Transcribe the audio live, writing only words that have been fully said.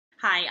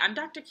Hi, I'm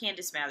Dr.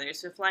 Candice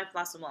Mathers with Life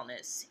Blossom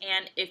Wellness,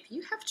 and if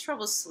you have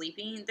trouble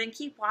sleeping, then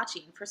keep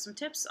watching for some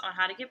tips on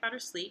how to get better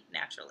sleep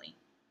naturally.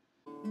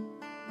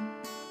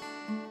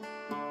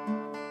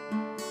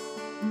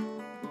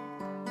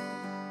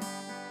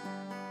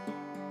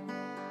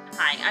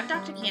 Hi, I'm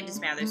Dr. Candice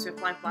Mathers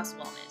with Life Blossom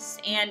Wellness,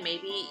 and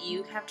maybe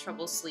you have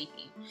trouble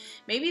sleeping.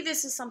 Maybe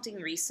this is something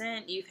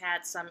recent. You've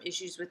had some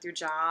issues with your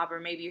job, or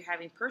maybe you're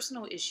having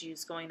personal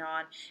issues going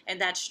on, and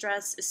that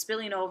stress is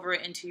spilling over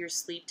into your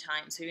sleep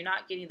time, so you're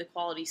not getting the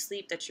quality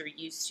sleep that you're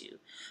used to.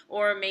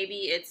 Or maybe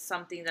it's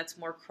something that's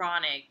more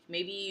chronic.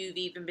 Maybe you've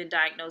even been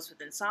diagnosed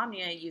with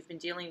insomnia. You've been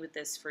dealing with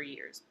this for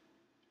years.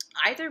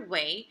 Either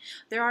way,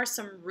 there are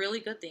some really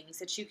good things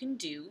that you can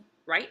do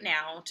right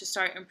now to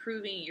start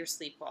improving your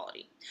sleep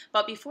quality.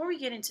 But before we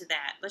get into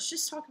that, let's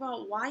just talk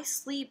about why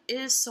sleep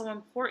is so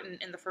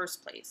important in the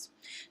first place.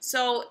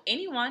 So,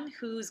 anyone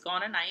who's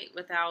gone a night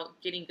without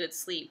getting good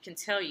sleep can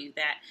tell you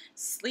that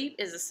sleep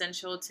is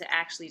essential to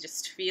actually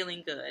just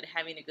feeling good,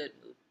 having a good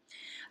mood.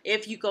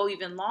 If you go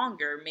even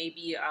longer,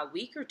 maybe a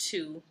week or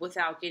two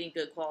without getting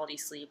good quality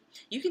sleep,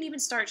 you can even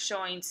start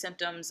showing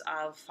symptoms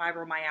of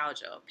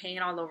fibromyalgia, pain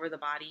all over the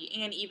body,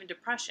 and even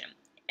depression.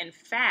 In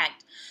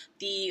fact,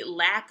 the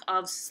lack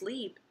of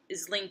sleep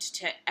is linked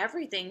to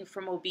everything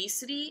from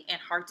obesity and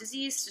heart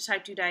disease to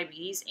type 2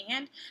 diabetes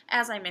and,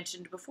 as I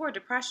mentioned before,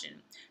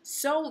 depression.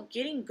 So,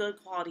 getting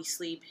good quality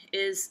sleep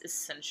is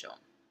essential.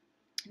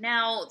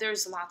 Now,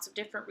 there's lots of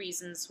different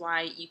reasons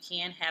why you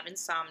can have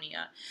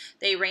insomnia.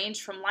 They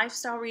range from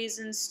lifestyle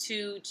reasons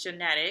to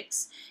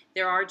genetics.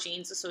 There are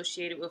genes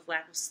associated with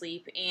lack of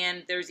sleep,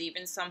 and there's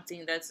even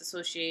something that's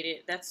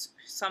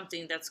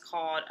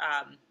called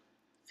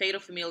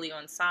fatal familial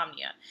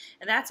insomnia.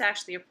 And that's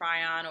actually a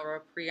prion or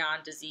a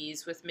prion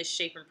disease with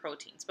misshapen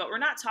proteins. But we're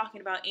not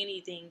talking about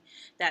anything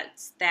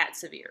that's that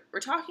severe.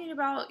 We're talking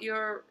about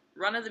your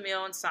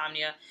run-of-the-mill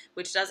insomnia,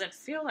 which doesn't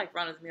feel like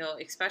run-of-the-mill,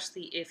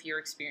 especially if you're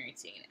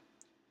experiencing it.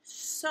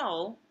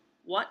 So,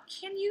 what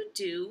can you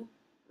do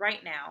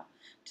right now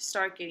to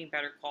start getting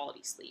better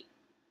quality sleep?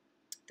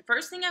 The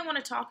first thing I want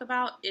to talk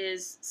about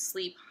is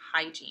sleep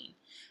hygiene.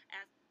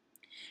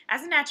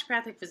 As a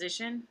naturopathic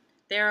physician,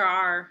 there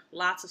are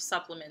lots of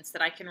supplements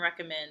that I can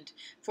recommend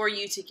for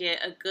you to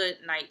get a good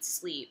night's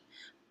sleep.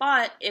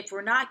 But if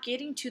we're not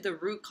getting to the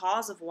root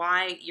cause of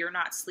why you're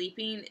not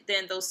sleeping,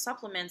 then those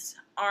supplements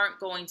aren't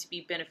going to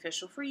be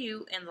beneficial for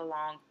you in the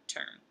long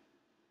term.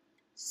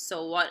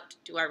 So what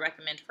do I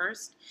recommend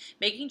first?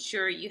 Making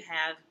sure you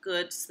have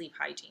good sleep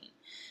hygiene.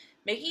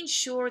 Making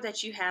sure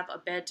that you have a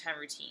bedtime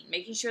routine.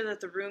 Making sure that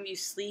the room you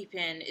sleep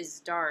in is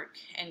dark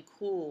and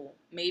cool.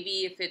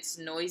 Maybe if it's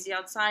noisy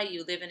outside,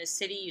 you live in a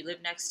city, you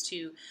live next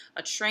to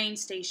a train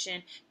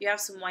station, you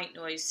have some white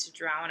noise to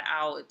drown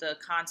out the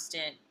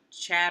constant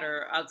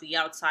chatter of the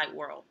outside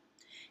world.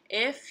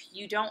 If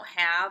you don't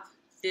have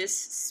this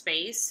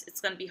space,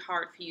 it's going to be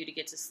hard for you to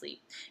get to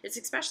sleep. It's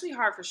especially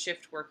hard for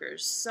shift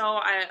workers. So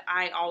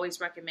I always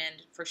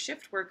recommend for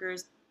shift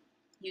workers,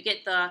 you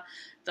get the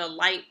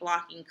light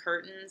blocking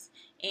curtains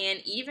and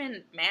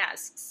even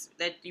masks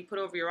that you put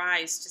over your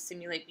eyes to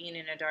simulate being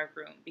in a dark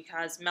room,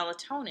 because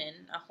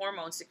melatonin, a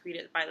hormone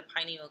secreted by the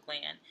pineal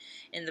gland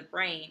in the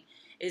brain,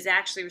 is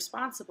actually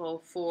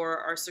responsible for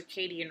our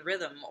circadian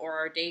rhythm, or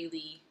our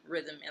daily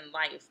rhythm in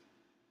life,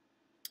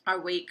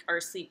 our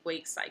sleep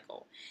wake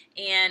cycle.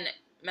 And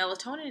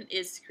melatonin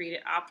is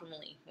secreted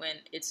optimally when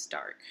it's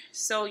dark.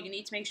 So you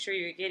need to make sure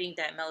you're getting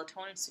that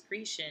melatonin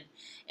secretion,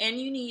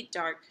 and you need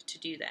dark to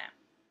do that.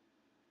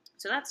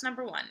 So that's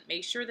number one.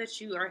 Make sure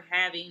that you are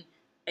having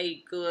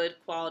a good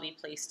quality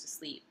place to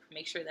sleep.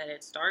 Make sure that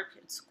it's dark,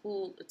 it's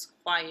cool, it's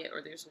quiet,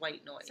 or there's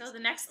white noise. So the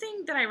next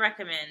thing that I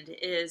recommend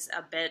is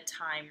a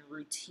bedtime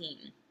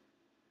routine.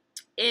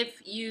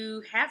 If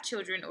you have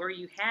children or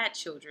you had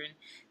children,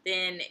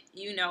 then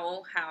you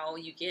know how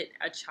you get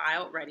a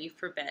child ready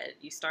for bed.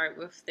 You start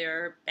with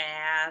their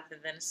bath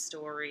and then a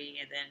story,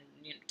 and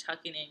then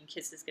tucking in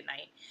kisses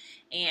goodnight,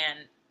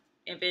 and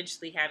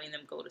eventually having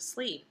them go to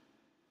sleep.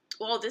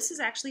 Well, this is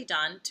actually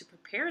done to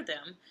prepare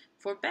them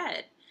for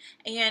bed.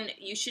 And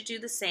you should do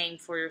the same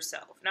for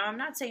yourself. Now, I'm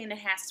not saying it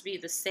has to be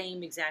the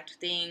same exact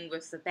thing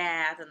with the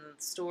bath and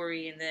the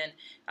story and then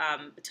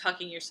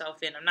tucking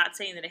yourself in. I'm not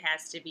saying that it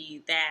has to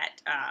be that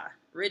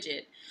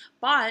rigid.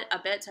 But a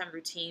bedtime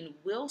routine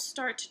will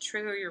start to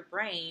trigger your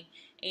brain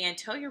and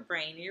tell your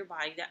brain and your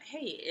body that,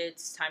 hey,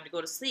 it's time to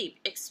go to sleep,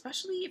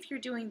 especially if you're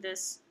doing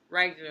this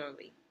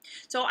regularly.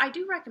 So I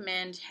do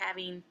recommend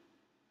having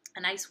a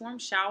nice warm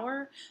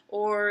shower,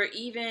 or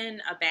even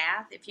a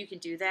bath if you can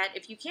do that.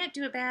 If you can't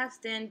do a bath,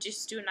 then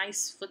just do a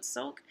nice foot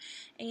soak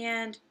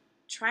and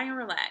try and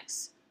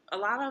relax. A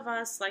lot of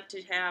us like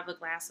to have a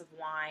glass of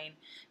wine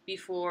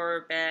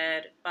before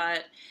bed,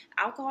 but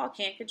alcohol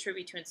can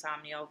contribute to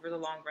insomnia over the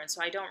long run,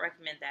 so I don't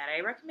recommend that. I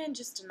recommend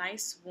just a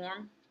nice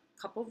warm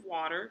cup of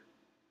water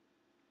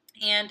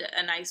and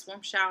a nice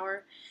warm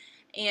shower,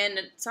 and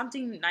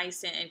something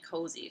nice and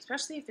cozy,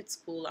 especially if it's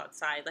cool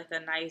outside, like a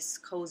nice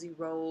cozy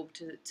robe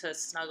to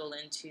snuggle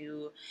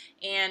into,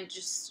 and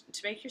just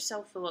to make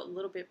yourself feel a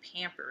little bit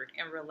pampered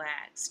and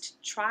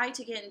relaxed. Try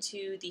to get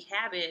into the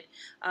habit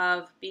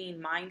of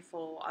being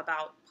mindful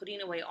about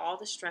putting away all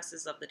the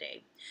stresses of the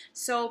day.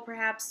 So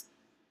perhaps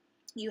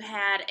you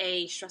had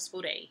a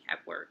stressful day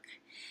at work,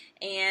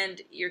 and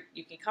you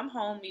can come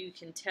home, you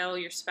can tell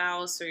your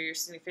spouse or your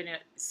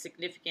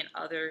significant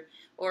other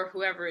or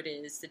whoever it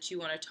is that you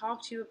want to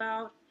talk to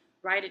about,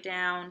 write it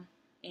down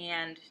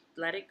and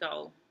let it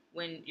go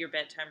when your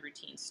bedtime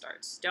routine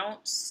starts.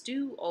 Don't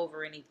stew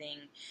over anything,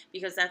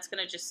 because that's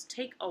going to just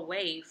take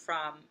away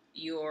from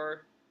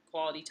your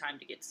quality time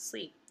to get to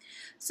sleep.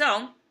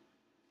 So,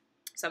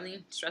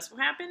 something stressful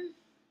happened,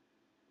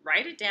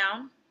 write it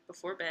down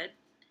before bed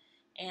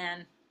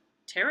and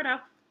tear it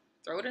up,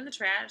 throw it in the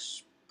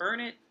trash,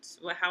 burn it,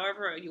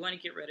 however you want to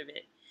get rid of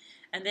it.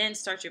 And then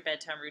start your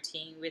bedtime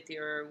routine with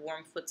your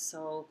warm foot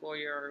soak or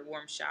your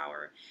warm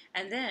shower.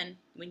 And then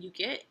when you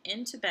get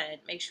into bed,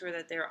 make sure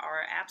that there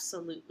are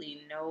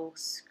absolutely no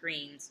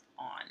screens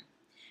on.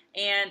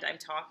 And I'm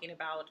talking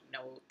about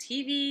no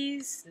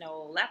TVs,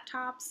 no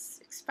laptops,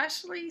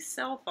 especially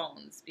cell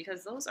phones,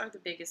 because those are the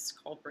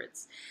biggest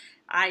culprits.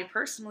 I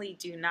personally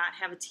do not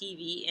have a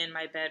TV in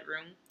my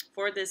bedroom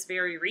for this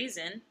very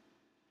reason,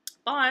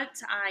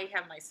 but I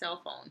have my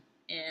cell phone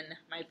in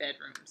my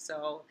bedroom,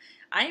 so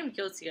I am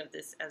guilty of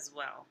this as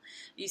well.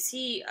 You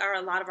see,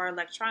 a lot of our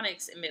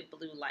electronics emit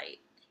blue light,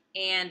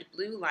 and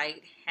blue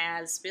light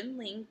has been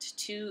linked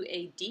to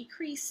a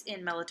decrease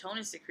in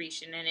melatonin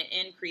secretion and an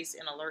increase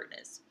in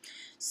alertness.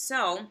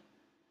 So,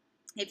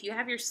 if you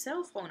have your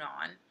cell phone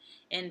on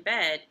in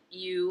bed,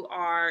 you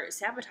are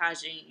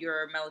sabotaging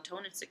your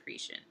melatonin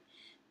secretion,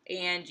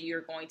 and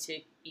you're going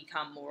to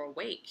become more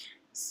awake.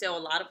 So a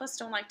lot of us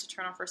don't like to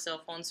turn off our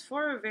cell phones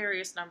for a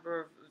various number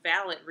of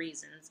valid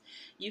reasons.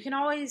 You can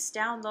always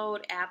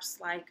download apps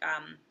like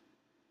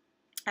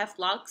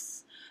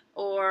FLux,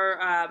 or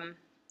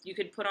you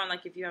could put on,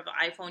 like if you have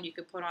an iPhone, you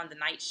could put on the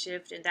night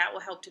shift, and that will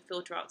help to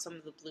filter out some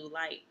of the blue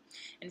light.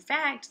 In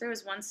fact, there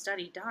was one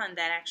study done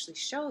that actually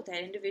showed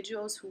that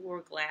individuals who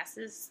wore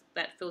glasses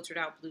that filtered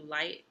out blue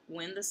light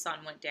when the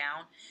sun went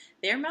down,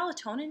 their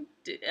melatonin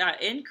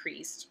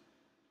increased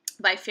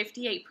by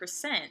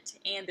 58%,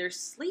 and their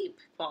sleep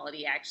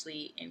quality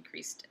actually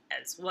increased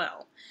as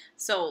well.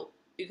 So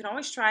you can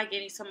always try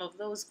getting some of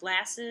those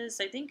glasses.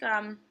 I think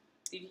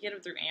you can get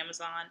them through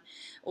Amazon,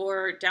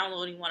 or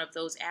downloading one of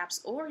those apps,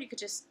 or you could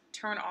just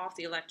turn off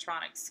the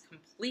electronics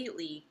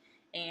completely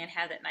and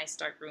have that nice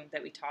dark room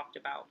that we talked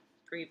about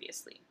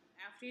previously.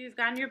 After you've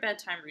gotten your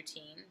bedtime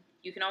routine,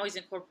 you can always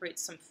incorporate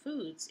some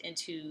foods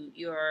into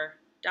your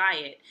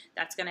diet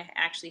that's going to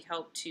actually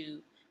help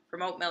to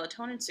promote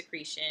melatonin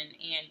secretion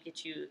and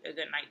get you a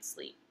good night's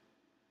sleep.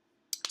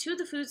 Two of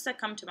the foods that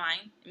come to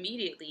mind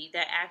immediately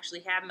that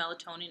actually have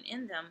melatonin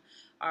in them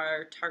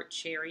are tart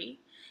cherry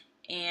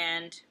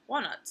and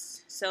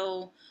walnuts.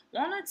 So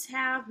walnuts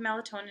have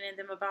melatonin in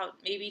them, about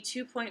maybe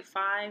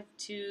 2.5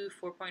 to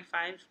 4.5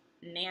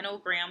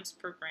 nanograms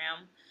per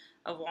gram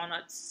of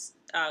walnuts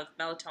of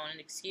melatonin,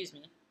 excuse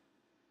me.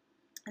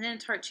 And then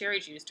tart cherry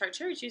juice. Tart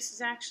cherry juice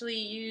is actually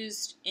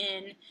used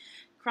in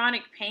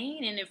chronic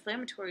pain and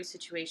inflammatory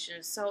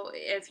situations. So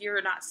if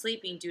you're not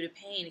sleeping due to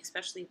pain,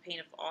 especially pain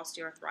of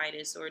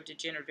osteoarthritis or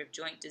degenerative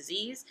joint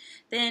disease,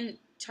 then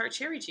tart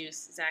cherry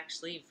juice is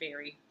actually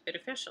very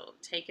beneficial.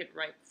 Take it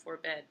right before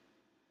bed,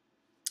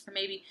 or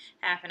maybe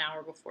half an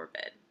hour before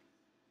bed.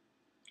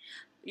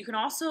 You can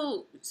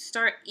also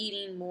start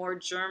eating more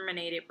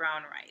germinated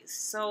brown rice.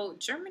 So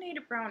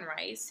germinated brown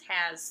rice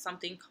has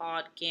something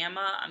called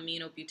gamma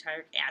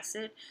aminobutyric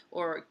acid,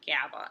 or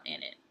GABA,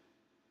 in it.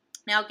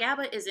 Now,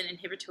 GABA is an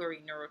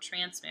inhibitory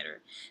neurotransmitter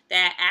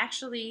that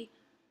actually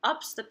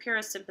ups the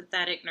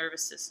parasympathetic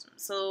nervous system.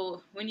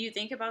 So when you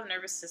think about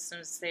nervous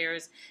systems,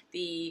 there's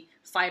the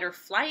fight or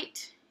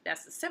flight,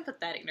 that's the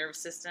sympathetic nervous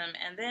system,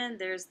 and then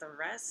there's the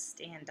rest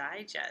and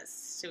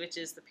digest, which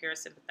is the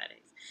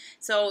parasympathetic.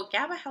 So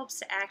GABA helps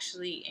to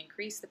actually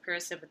increase the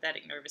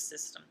parasympathetic nervous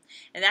system,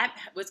 and that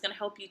was going to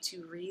help you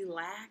to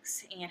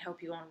relax and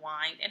help you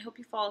unwind and help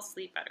you fall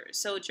asleep better.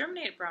 So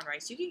germinated brown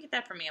rice, you can get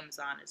that from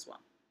Amazon as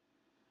well.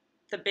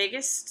 The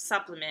biggest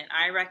supplement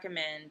I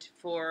recommend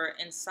for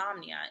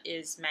insomnia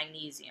is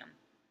magnesium.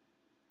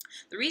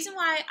 The reason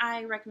why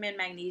I recommend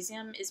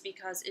magnesium is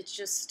because it's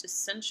just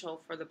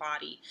essential for the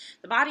body.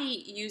 The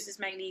body uses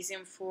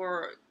magnesium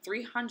for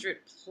 300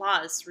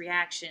 plus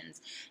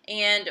reactions,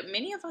 and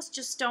many of us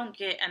just don't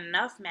get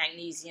enough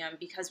magnesium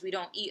because we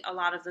don't eat a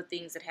lot of the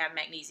things that have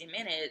magnesium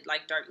in it,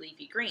 like dark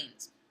leafy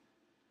greens.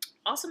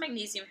 Also,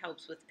 magnesium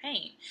helps with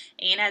pain.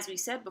 And as we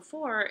said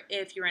before,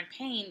 if you're in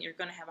pain, you're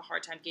going to have a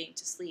hard time getting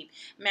to sleep.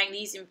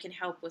 Magnesium can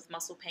help with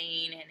muscle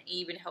pain and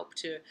even help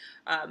to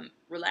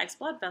relax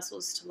blood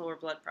vessels to lower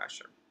blood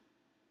pressure.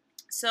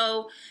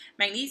 So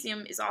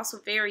magnesium is also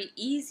very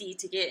easy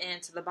to get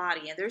into the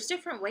body, and there's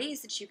different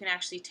ways that you can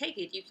actually take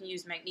it. You can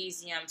use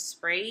magnesium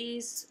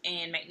sprays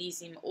and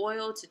magnesium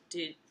oil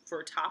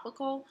for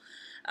topical,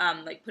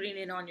 like putting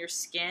it on your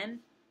skin.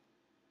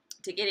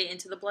 to get it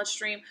into the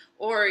bloodstream,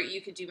 or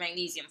you could do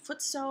magnesium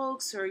foot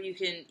soaks, or you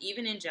can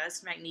even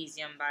ingest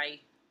magnesium by,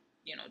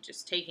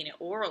 just taking it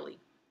orally.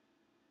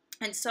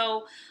 And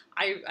so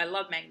I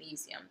love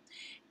magnesium.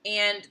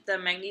 And the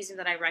magnesium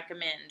that I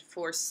recommend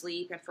for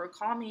sleep and for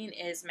calming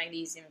is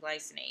magnesium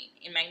glycinate.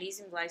 And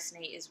magnesium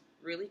glycinate is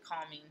really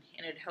calming,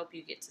 and it'll help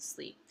you get to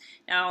sleep.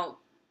 Now,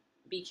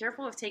 be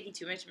careful of taking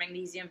too much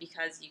magnesium,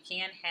 because you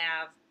can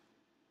have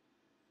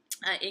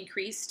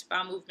increased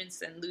bowel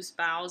movements and loose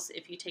bowels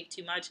if you take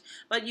too much.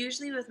 But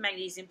usually with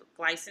magnesium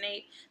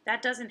glycinate,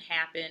 that doesn't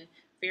happen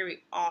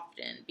very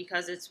often,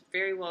 because it's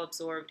very well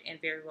absorbed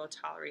and very well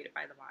tolerated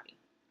by the body.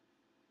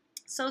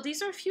 So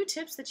these are a few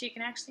tips that you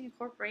can actually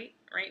incorporate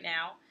right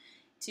now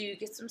to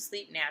get some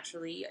sleep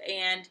naturally.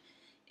 And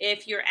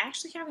if you're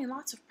actually having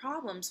lots of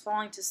problems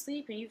falling to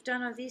sleep and you've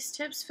done all these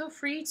tips, feel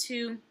free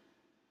to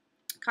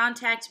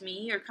contact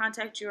me or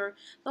contact your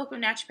local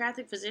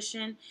naturopathic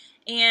physician,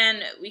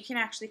 and we can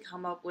actually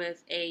come up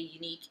with a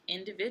unique,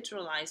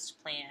 individualized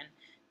plan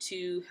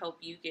to help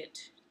you get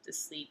the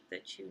sleep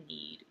that you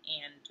need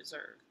and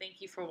deserve.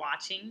 Thank you for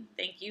watching.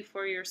 Thank you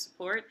for your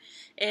support.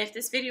 If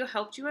this video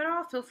helped you at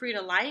all, feel free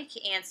to like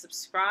and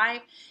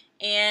subscribe,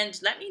 and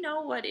let me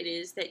know what it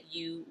is that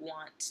you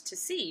want to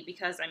see,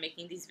 because I'm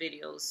making these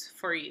videos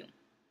for you.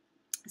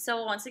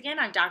 So once again,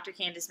 I'm Dr.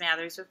 Candace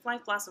Mathers with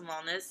Life Blossom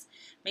Wellness.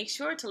 Make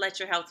sure to let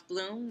your health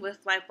bloom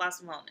with Life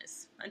Blossom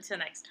Wellness. Until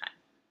next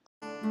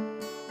time.